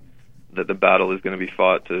Quebec that the battle is going to be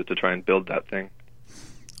fought to try and build that thing.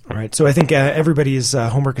 All right. So I think everybody's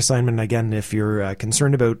homework assignment, again, if you're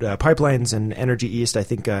concerned about pipelines and Energy East, I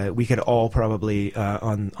think we could all probably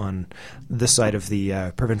on this side of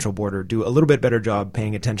the provincial border do a little bit better job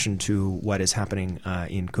paying attention to what is happening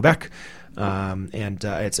in Quebec. I'm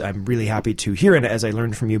really happy to hear, and as I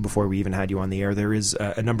learned from you before we even had you on the air, there is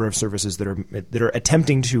a number of services that are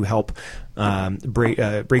attempting to help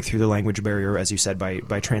break through the language barrier, as you said,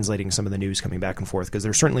 by translating some of the news coming back and forth, because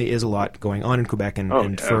there certainly is a lot going on in Quebec,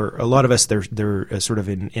 and for a lot of us, they're sort of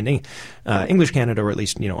in English Canada, or at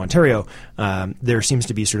least Ontario. There seems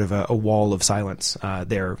to be sort of a wall of silence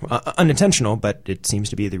there, unintentional, but it seems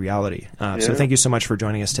to be the reality. So thank you so much for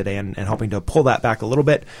joining us today and helping to pull that back a little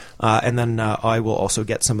bit, and then I will also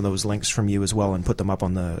get some of those links from you as well and put them up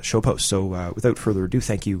on the show post. So without further ado,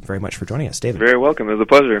 thank you very much for joining us, David. Very welcome. It was a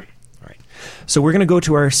pleasure. All right. So we're going to go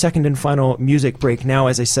to our second and final music break now.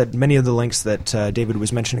 As I said, many of the links that David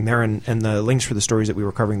was mentioning there and the links for the stories that we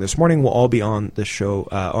were covering this morning will all be on the show,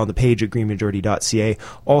 on the page at greenmajority.ca.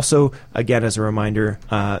 Also, again, as a reminder,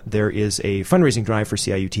 there is a fundraising drive for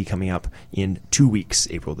CIUT coming up in 2 weeks,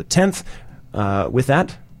 April the 10th. With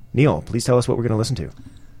that, Neil, please tell us what we're going to listen to.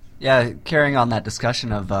 Yeah, carrying on that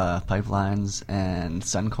discussion of pipelines and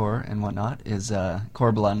Suncor and whatnot is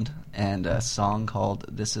Corblund and a song called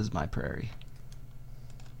This Is My Prairie.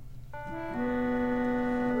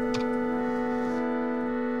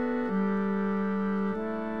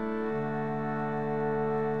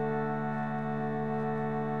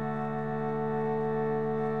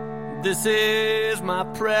 This is my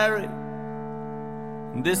prairie,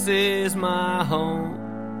 this is my home,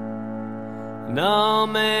 and I'll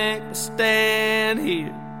make a stand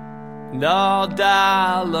here, and I'll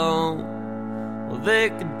die alone. Well, they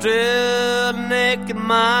could drill a naked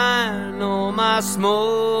mine on my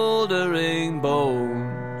smoldering bones.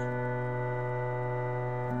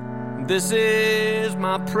 This is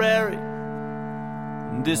my prairie,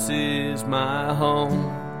 and this is my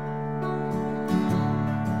home.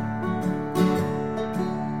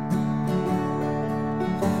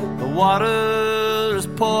 The water is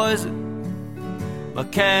poison, my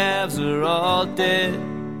calves are all dead.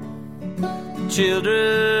 The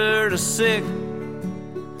children are sick,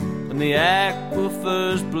 and the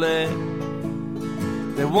aquifer's bled.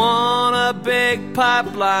 They want a big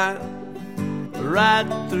pipeline right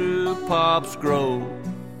through Pop's Grove.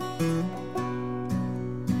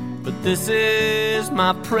 But this is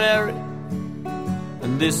my prairie,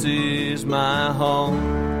 and this is my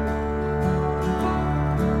home.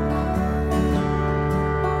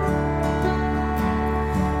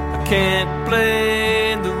 Can't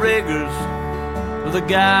blame the riggers or the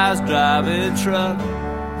guys driving truck.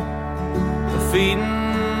 They're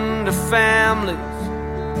feeding their families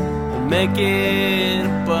and making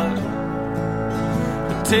a buck.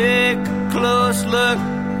 But take a close look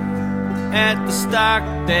at the stock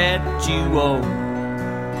that you own,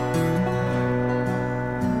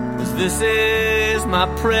 'cause this is my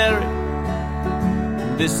prairie,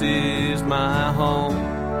 and this is my home.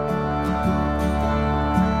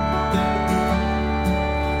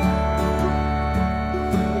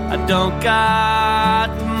 I don't got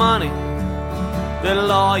the money that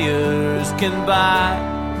lawyers can buy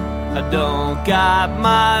I don't got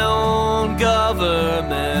my own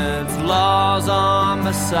government's laws on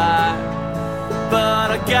my side,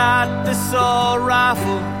 but I got this old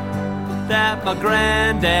rifle that my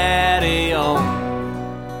granddaddy owned.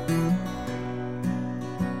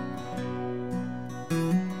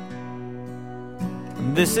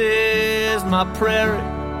 This is my prairie,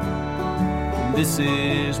 and this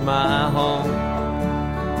is my home.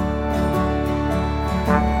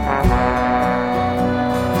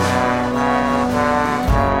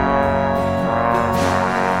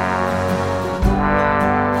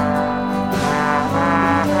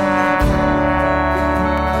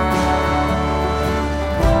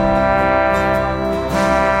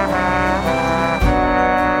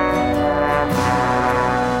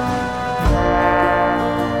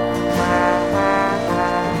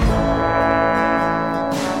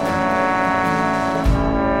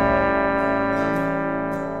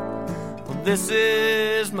 This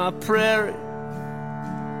is my prairie,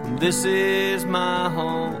 and this is my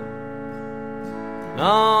home. And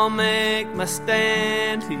I'll make my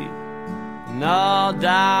stand here, and I'll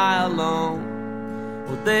die alone.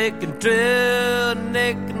 Well, they can drill and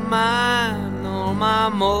they can mine all my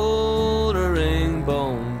motoring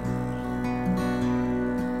bones.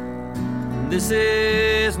 And this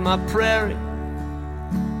is my prairie,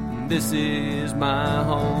 and this is my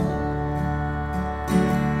home.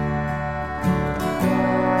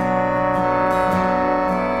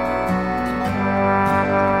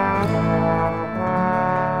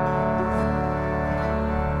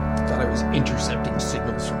 Intercepting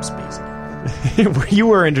signals from space again. You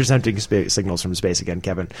were intercepting signals from space again,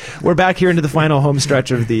 Kevin. We're back here into the final home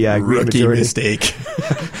stretch of the Green Rookie Majority. mistake.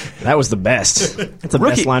 That was the best. It's the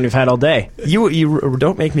Rookie. best line we've had all day. You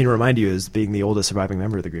don't make me remind you as being the oldest surviving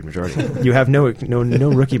member of the Green Majority. You have no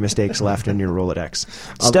rookie mistakes left in your Rolodex.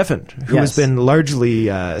 Stefan, who has been largely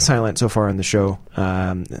silent so far in the show,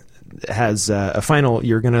 has a final.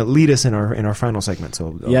 You're going to lead us in our final segment.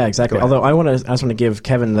 So yeah, exactly. Although I just want to give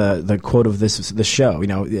Kevin the quote of the show. You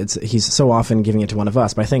know, he's so often giving it to one of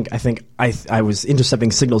us, but I think I was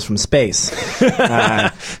intercepting signals from space.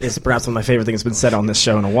 Is perhaps one of my favorite things that's been said on this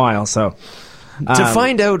show in a while. So. To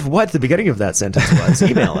find out what the beginning of that sentence was,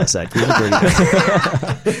 email us at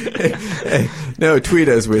No, tweet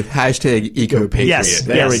us with hashtag EcoPatriot. Yes,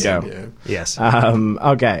 there we go. Yeah. Yes.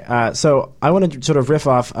 Okay, so I want to sort of riff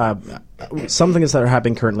off some things that are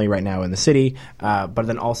happening currently right now in the city, but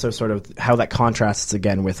then also sort of how that contrasts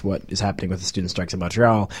again with what is happening with the student strikes in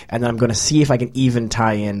Montreal, and then I'm going to see if I can even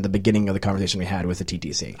tie in the beginning of the conversation we had with the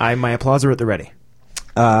TTC. My applause are at the ready.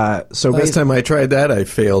 So Last time I tried that, I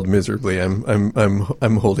failed miserably.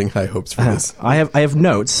 I'm holding high hopes for this. I have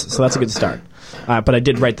notes, so that's a good start. But I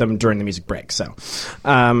did write them during the music break. So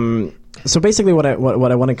basically, what I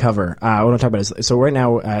want to cover, I want to talk about is so right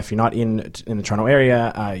now, if you're not in the Toronto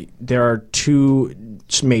area, there are two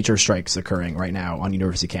major strikes occurring right now on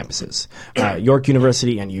university campuses. York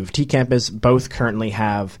University and U of T campus both currently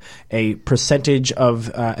have a percentage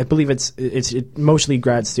of, I believe it's mostly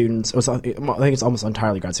grad students. I think it's almost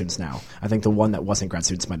entirely grad students now. I think the one that wasn't grad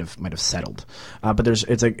students might have settled. But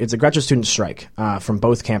it's a graduate student strike from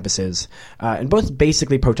both campuses, and both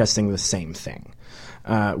basically protesting the same thing,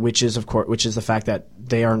 which is the fact that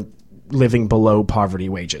they are living below poverty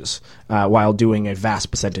wages while doing a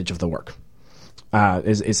vast percentage of the work.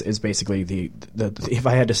 Is basically the if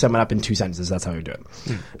I had to sum it up in two sentences, that's how I would do it.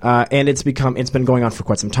 And it's been going on for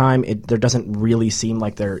quite some time. There doesn't really seem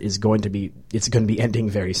like it's going to be ending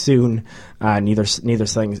very soon. Neither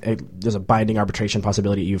saying there's a binding arbitration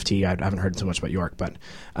possibility at U of T. I haven't heard so much about York, but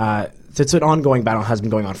it's an ongoing battle, has been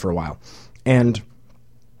going on for a while. And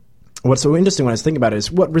what's so interesting when I was thinking about it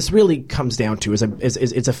is what this really comes down to is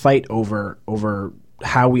it's a fight over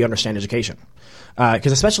how we understand education.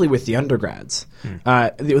 Because especially with the undergrads,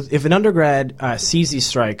 if an undergrad sees these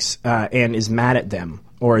strikes and is mad at them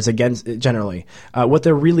or is against generally, what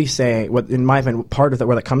they're really saying, what in my opinion, part of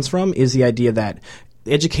where that comes from is the idea that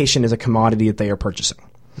education is a commodity that they are purchasing.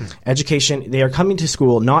 Education, they are coming to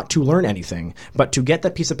school not to learn anything, but to get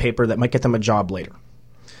that piece of paper that might get them a job later.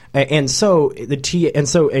 And so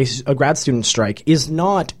a grad student strike is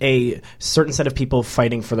not a certain set of people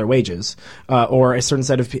fighting for their wages, or a certain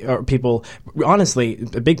set of people. Honestly,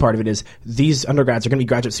 a big part of it is these undergrads are going to be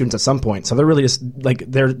graduate students at some point. So they're really just like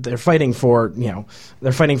they're fighting for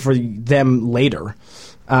they're fighting for them later.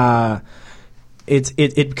 It's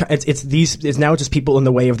now just people in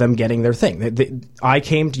the way of them getting their thing. I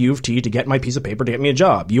came to U of T to get my piece of paper to get me a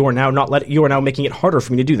job. You are now making it harder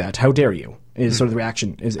for me to do that. How dare you? is sort of the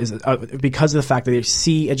reaction is because of the fact that they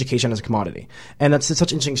see education as a commodity. And that's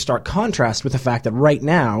such an interesting stark contrast with the fact that right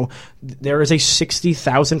now there is a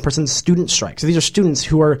 60,000 person student strike. So these are students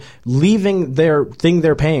who are leaving their thing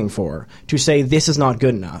they're paying for to say this is not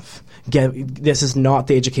good enough. This is not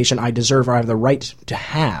the education I deserve or I have the right to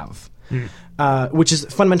have, which is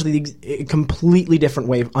fundamentally a completely different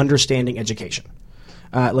way of understanding education.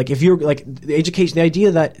 If you're the education, the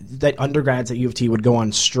idea that undergrads at U of T would go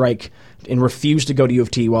on strike and refuse to go to U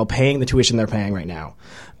of T while paying the tuition they're paying right now,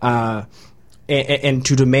 and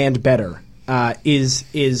to demand better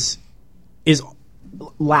is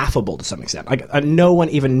laughable to some extent. No one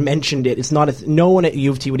even mentioned it. It's not. No one at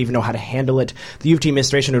U of T would even know how to handle it. The U of T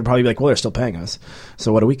administration would probably be like, "Well, they're still paying us,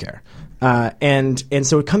 so what do we care?" And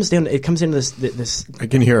so it comes into this. I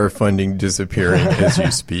can hear our funding disappearing as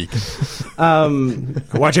you speak.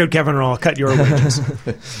 Watch out, Kevin, or I'll cut your wages.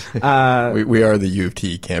 We are the U of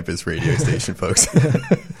T campus radio station, folks.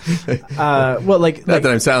 Not that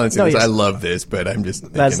I'm silencing this. I love this, but I'm just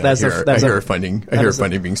thinking I hear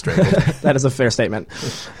funding being strangled. That is a fair statement.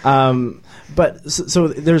 But so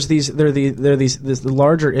there's this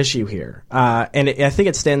larger issue here, and I think it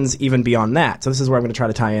extends even beyond that. So this is where I'm going to try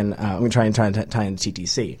to tie in. I'm going to try and tie in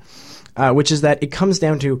TTC, which is that it comes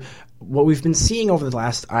down to what we've been seeing over the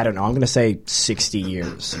last, I don't know, I'm going to say 60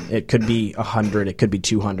 years. It could be 100, it could be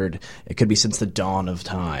 200, it could be since the dawn of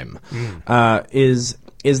time. Is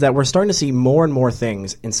that we're starting to see more and more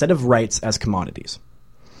things instead of rights as commodities.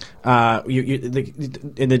 In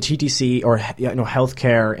the TTC or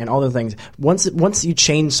healthcare and all the things. Once you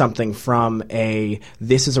change something from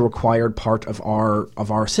this is a required part of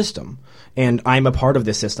our system, and I'm a part of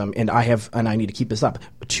this system, and I need to keep this up,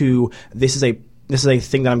 to this is a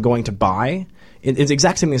thing that I'm going to buy. It's the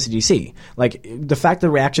exact same thing as the TTC. Like the fact the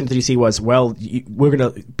reaction to the TTC was, well,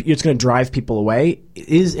 it's going to drive people away,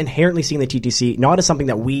 is inherently seeing the TTC not as something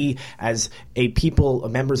that we, as a people,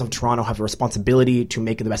 members of Toronto, have a responsibility to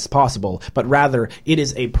make it the best possible, but rather it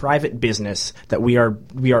is a private business that we are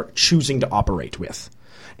choosing to operate with,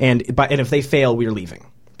 and if they fail, we are leaving,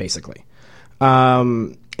 basically.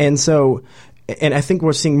 And I think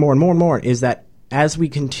we're seeing more and more and more is that, as we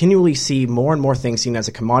continually see more and more things seen as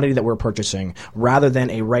a commodity that we're purchasing rather than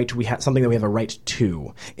a right, something that we have a right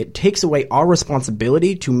to, it takes away our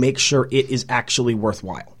responsibility to make sure it is actually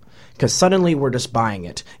worthwhile. Because suddenly we're just buying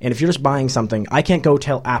it. And if you're just buying something, I can't go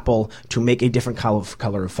tell Apple to make a different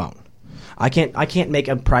color of phone. I can't make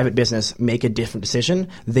a private business make a different decision.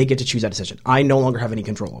 They get to choose that decision. I no longer have any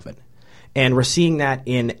control of it. And we're seeing that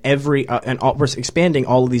in we're expanding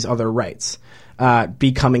all of these other rights.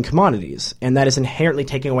 Becoming commodities, and that is inherently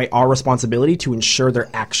taking away our responsibility to ensure they're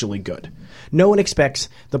actually good. No one expects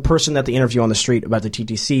the person that they interview on the street about the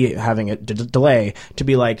TTC having a delay to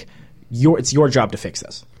be like, it's your job to fix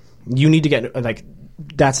this. You need to get,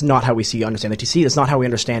 that's not how we understand the TTC. That's not how we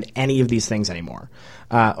understand any of these things anymore.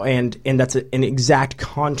 And that's an exact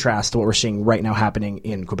contrast to what we're seeing right now happening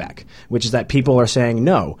in Quebec, which is that people are saying,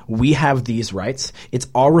 no, we have these rights. It's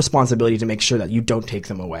our responsibility to make sure that you don't take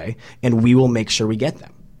them away, and we will make sure we get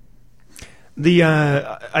them.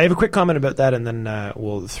 I have a quick comment about that, and then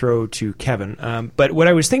we'll throw to Kevin. But what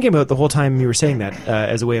I was thinking about the whole time you were saying that,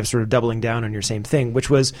 as a way of sort of doubling down on your same thing, which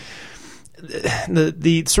was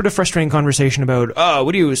the sort of frustrating conversation about,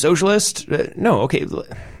 what are you, a socialist? No, okay.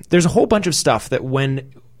 There's a whole bunch of stuff that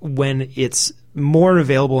when it's more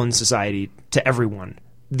available in society to everyone,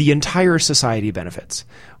 the entire society benefits.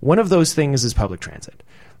 One of those things is public transit.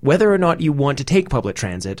 Whether or not you want to take public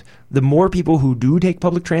transit, the more people who do take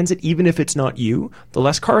public transit, even if it's not you, the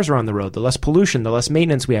less cars are on the road, the less pollution, the less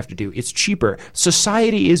maintenance we have to do. It's cheaper.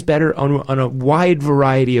 Society is better on a wide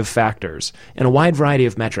variety of factors and a wide variety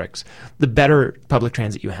of metrics, the better public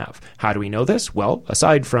transit you have. How do we know this? Well,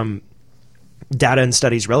 aside from data and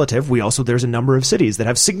studies relative, there's a number of cities that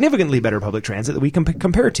have significantly better public transit that we can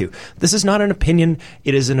compare to. This is not an opinion.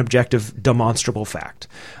 It is an objective, demonstrable fact.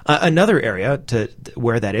 Another area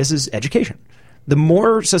where that is education. The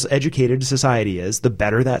more educated society is, the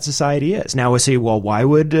better that society is. Now we say, well, why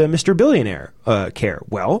would Mr. Billionaire care?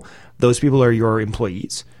 Well, those people are your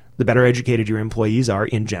employees. The better educated your employees are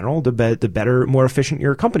in general, the better, more efficient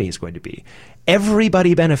your company is going to be.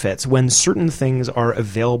 Everybody benefits when certain things are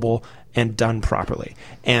available and done properly.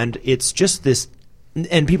 And it's just this,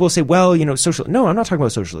 and people say, well, social. No, I'm not talking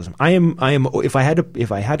about socialism. I am. If I had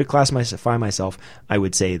to classify myself, I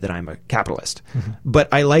would say that I'm a capitalist. Mm-hmm.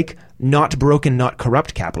 But I like not broken, not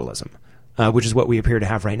corrupt capitalism. which is what we appear to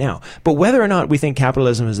have right now. But whether or not we think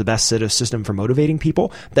capitalism is the best system for motivating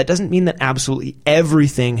people, that doesn't mean that absolutely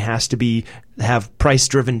everything has to have price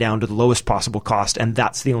driven down to the lowest possible cost, and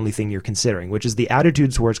that's the only thing you're considering, which is the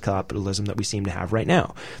attitude towards capitalism that we seem to have right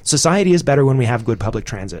now. Society is better when we have good public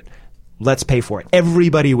transit. Let's pay for it.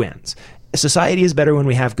 Everybody wins. Society is better when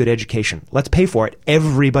we have good education. Let's pay for it.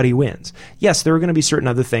 Everybody wins. Yes, there are going to be certain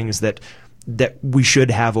other things that we should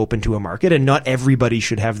have open to a market, and not everybody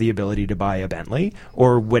should have the ability to buy a Bentley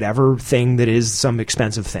or whatever thing that is some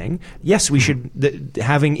expensive thing. Yes, we should.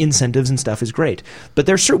 Having incentives and stuff is great, but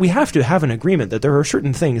we have to have an agreement that there are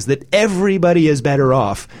certain things that everybody is better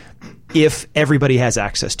off if everybody has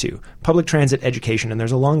access to. Public transit, education, and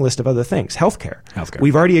there's a long list of other things. Healthcare.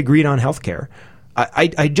 We've already agreed on healthcare.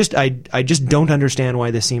 I just don't understand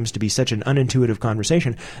why this seems to be such an unintuitive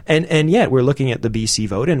conversation. And yet we're looking at the BC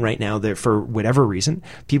vote, and right now, for whatever reason,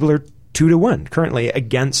 people are 2-1 currently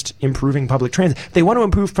against improving public transit. They want to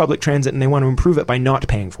improve public transit, and they want to improve it by not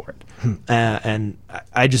paying for it. And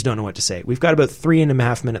I just don't know what to say. We've got about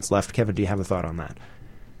 3.5 minutes left. Kevin, do you have a thought on that?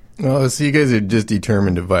 Well, so you guys are just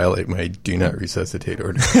determined to violate my do not resuscitate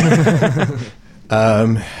order.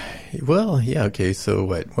 Well, yeah, okay, so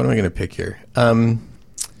what am I going to pick here?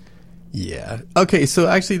 Yeah. Okay, so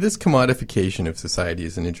actually this commodification of society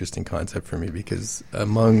is an interesting concept for me because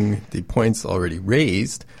among the points already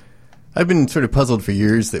raised, I've been sort of puzzled for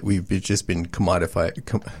years that we've just been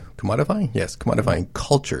commodifying? Yes, commodifying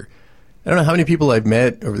culture. I don't know how many people I've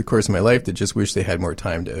met over the course of my life that just wish they had more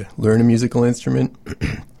time to learn a musical instrument,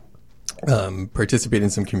 participate in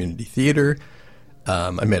some community theater.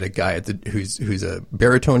 I met a guy who's a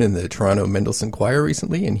baritone in the Toronto Mendelssohn Choir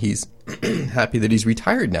recently, and he's happy that he's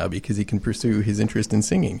retired now because he can pursue his interest in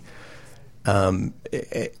singing.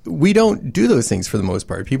 We don't do those things for the most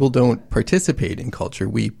part. People don't participate in culture.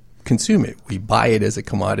 We consume it. We buy it as a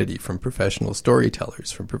commodity from professional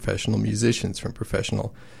storytellers, from professional musicians, from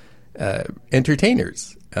professional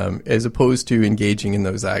entertainers, as opposed to engaging in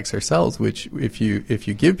those acts ourselves, which if you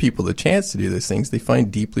give people the chance to do those things, they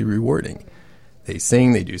find deeply rewarding. They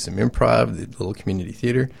sing, they do some improv, the little community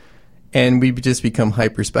theater, and we just become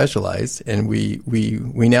hyper specialized. And we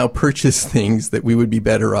now purchase things that we would be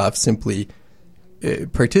better off simply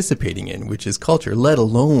participating in, which is culture. Let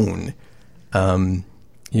alone,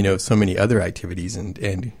 so many other activities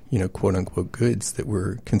and quote unquote goods that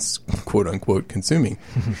we're quote unquote consuming.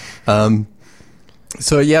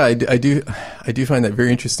 So yeah, I do find that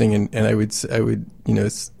very interesting, and I would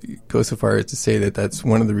go so far as to say that that's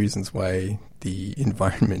one of the reasons why the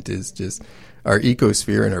environment is just our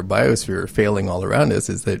ecosphere and our biosphere are failing all around us.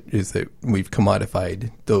 Is that we've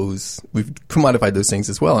commodified those things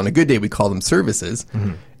as well. On a good day, we call them services,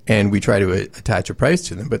 and we try to attach a price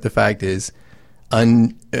to them. But the fact is,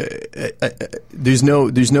 there's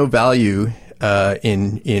no value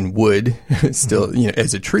in wood still,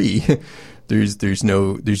 as a tree. There's just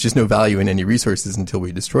no value in any resources until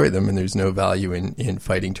we destroy them, and there's no value in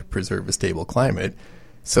fighting to preserve a stable climate.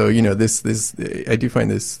 So this I do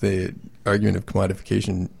find the argument of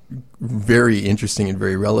commodification very interesting and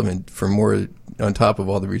very relevant for more on top of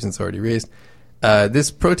all the reasons already raised.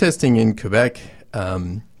 This protesting in Quebec,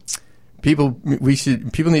 people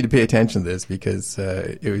need to pay attention to this because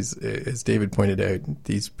it was, as David pointed out,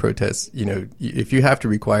 these protests, if you have to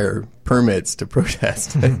require permits to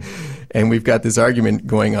protest, and we've got this argument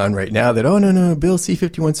going on right now that, oh, no, Bill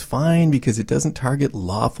C-51's fine because it doesn't target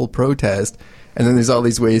lawful protest, and then there's all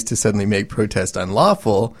these ways to suddenly make protest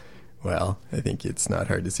unlawful. Well, I think it's not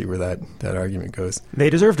hard to see where that argument goes. They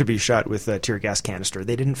deserve to be shot with a tear gas canister.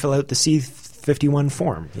 They didn't fill out the C-51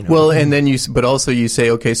 form. Well, and then but also you say,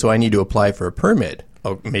 okay, so I need to apply for a permit.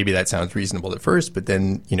 Oh, maybe that sounds reasonable at first, but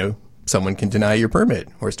then, someone can deny your permit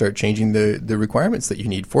or start changing the requirements that you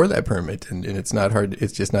need for that permit. And it's not hard.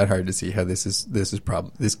 It's just not hard to see how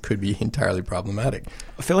this could be entirely problematic.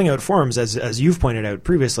 Filling out forms, as you've pointed out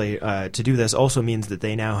previously, to do this also means that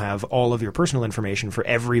they now have all of your personal information for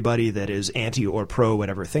everybody that is anti or pro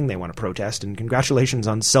whatever thing they want to protest. And congratulations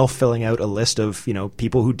on self-filling out a list of,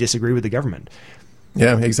 people who disagree with the government.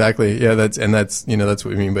 Yeah, exactly. Yeah, that's what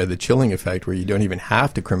we mean by the chilling effect, where you don't even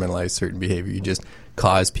have to criminalize certain behavior. You just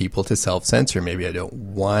cause people to self-censor. Maybe I don't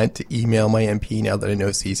want to email my MP now that I know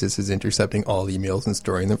CSIS is intercepting all emails and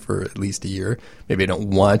storing them for at least a year. Maybe I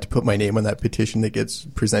don't want to put my name on that petition that gets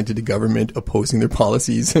presented to government opposing their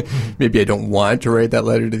policies. Maybe I don't want to write that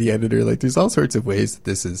letter to the editor. Like, there's all sorts of ways that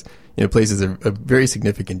this is, places a very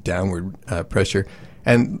significant downward pressure.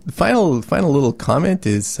 And the final little comment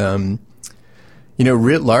is,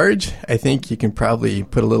 writ large, I think you can probably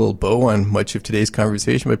put a little bow on much of today's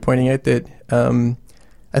conversation by pointing out that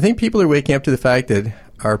I think people are waking up to the fact that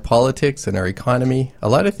our politics and our economy, a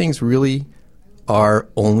lot of things really are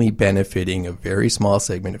only benefiting a very small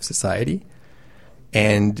segment of society.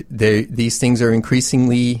 And these things are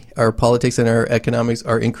increasingly, our politics and our economics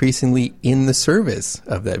are increasingly in the service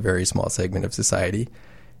of that very small segment of society.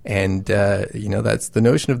 And, that's the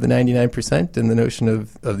notion of the 99% and the notion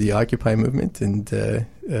of the Occupy movement. And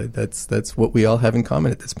that's what we all have in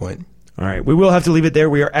common at this point. All right. We will have to leave it there.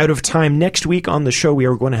 We are out of time. Next week on the show, we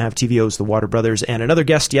are going to have TVO's The Water Brothers and another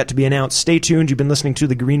guest yet to be announced. Stay tuned. You've been listening to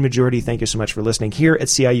The Green Majority. Thank you so much for listening here at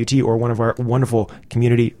CIUT or one of our wonderful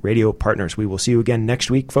community radio partners. We will see you again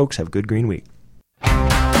next week, folks. Have a good green week.